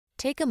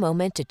Take a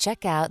moment to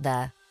check out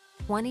the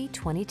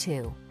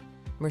 2022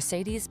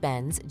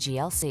 Mercedes-Benz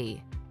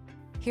GLC.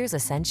 Here's a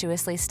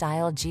sensuously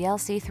styled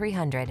GLC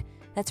 300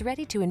 that's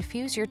ready to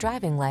infuse your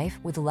driving life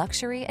with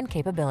luxury and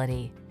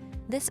capability.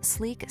 This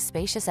sleek,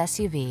 spacious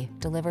SUV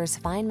delivers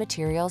fine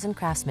materials and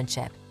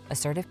craftsmanship,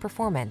 assertive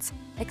performance,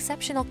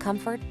 exceptional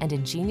comfort, and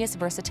ingenious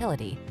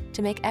versatility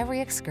to make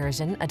every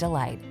excursion a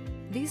delight.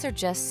 These are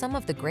just some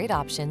of the great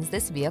options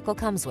this vehicle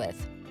comes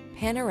with: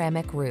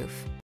 panoramic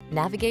roof,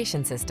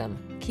 navigation system,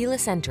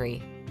 keyless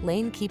entry,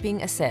 lane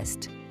keeping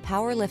assist,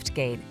 power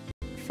liftgate,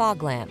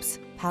 fog lamps,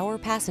 power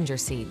passenger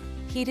seat,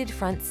 heated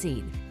front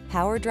seat,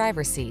 power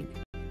driver seat,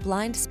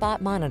 blind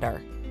spot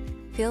monitor.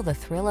 Feel the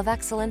thrill of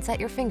excellence at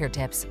your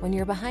fingertips when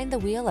you're behind the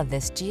wheel of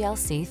this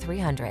GLC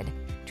 300.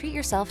 Treat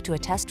yourself to a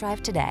test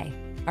drive today.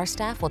 Our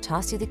staff will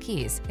toss you the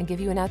keys and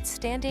give you an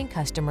outstanding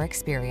customer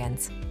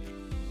experience.